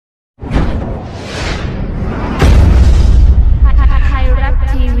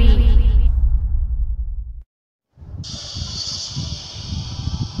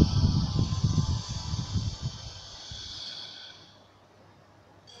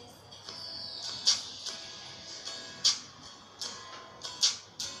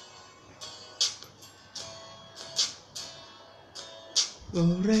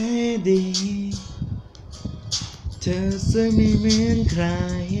already เธอสวยไม่เหมือนใคร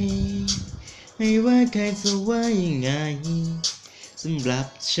ไม่ว่าใครจะว่ายังไงสำหรับ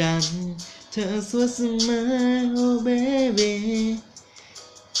ฉันเธอสวยเสมอ oh baby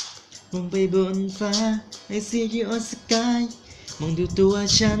มองไปบนฟ้า I see you on sky มองดูตัว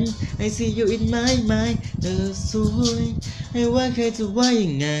ฉัน I see you in my mind เธอสวยไม่ว่าใครจะว่ายั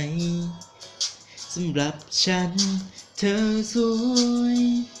งไงสำหรับฉันเธอสวย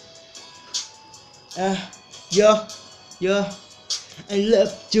yo I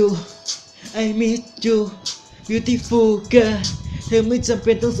love you I miss you beautiful girl เธอไม่จำเ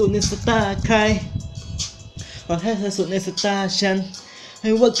ป็นต้องสูญในสายตาใครขอให้เธอสูญในสายตาฉันไม่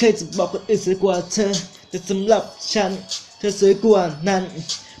ว่าใครจะบอกคนอื่นสวยกว่าเธอแต่สำหรับฉันเธอสวยกว่านั้น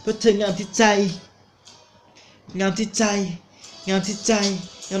เพราะเธองามที่ใจงามที่ใจงามที่ใจ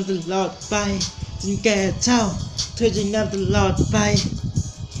งามตลอดไปจนแก่เท่าเธอจะงามตลอดไป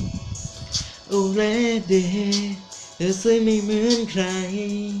already เธอสวยไม่เหมือนใคร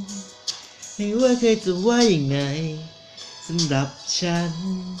ไม่ว่าใครจะว่ายังไงสำหรับฉัน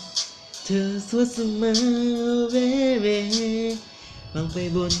เธอสวยเสมอ baby มองไป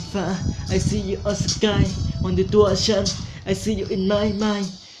บนฟ้า I see you on sky มองดูตัวฉัน I see you in my mind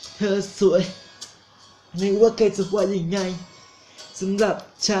เธอสวยไม่ว่าใครจะว่ายังไงสำหรับ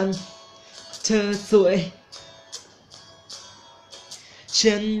ฉันเธอสวย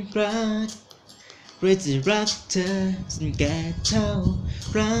ฉันรักเราจะรักเธอจนแก่เท่า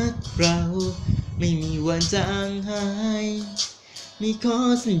รักเราไม่มีวันจางหายมีข้อ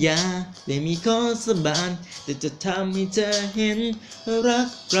สัญญาและมีข้อสาบานแต่จะทำให้เธอเห็นว่ารัก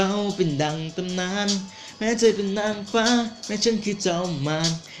เราเป็นดังตำนานแม้เธอเป็นนางฟ้าแม้ฉันคือเจ้ามา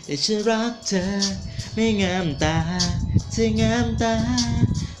รแต่ฉันรักเธอไม่งามตาเธองามตา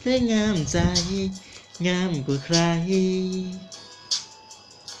เธองามใจงามกว่าใคร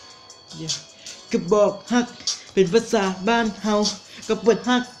ก็บอกฮักเป็นภาษาบ้านเฮาก็เปิด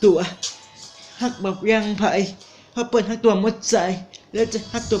ฮักตัวฮักแบบยังไผพอเปิดฮักตัวหมดใจแล้วจะ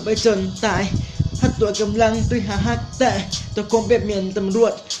ฮักตัวไปจนตายฮักตัวกำลังตุยหาฮักแต่ตัวคงแบบเมียนตำรว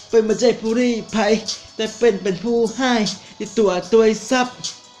จเป็นมาใจผู้รีภัยแต่เป็นผู้ให้ที่ตัวซับ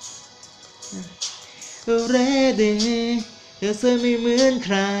already เธอสวยไม่เหมือนใค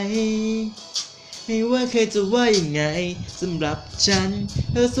รไม่ว่าใครจะว่ายังไงสำหรับฉัน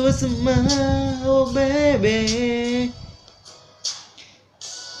เธอสวยเสมอ oh baby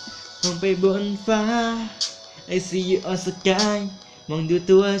มองไปบนฟ้า I see you on sky มองดู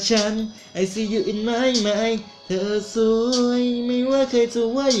ตัวฉัน I see you in my mind เธอสวยไม่ว่าใครจะ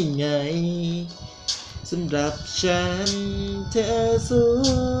ว่ายังไงสำหรับฉันเธอสว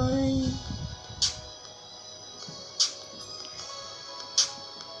ย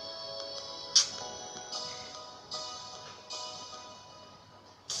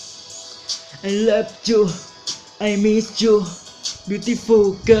I love you I miss you beautiful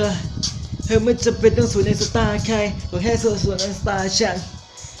girl เธอไม่จำเป็นต้องสวยในสายตาใครขอแค่เธอสวยในสายตาฉัน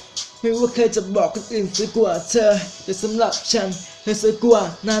ไม่ว่าใครจะบอกคนอื่นสวยกว่าเธอแต่สำหรับฉันเธอสวยกว่า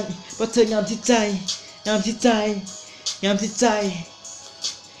นั้นเพราะเธองามที่ใจงามที่ใจงามที่ใจ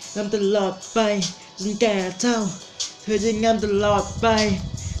งามตลอดไปจนแก่เท่าเธอจะงามตลอดไป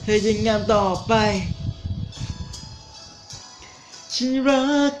เธอจะงามต่อไปฉันรั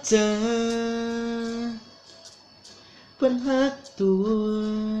กเธอเพื่อนฮักตั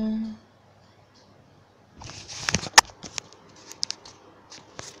ว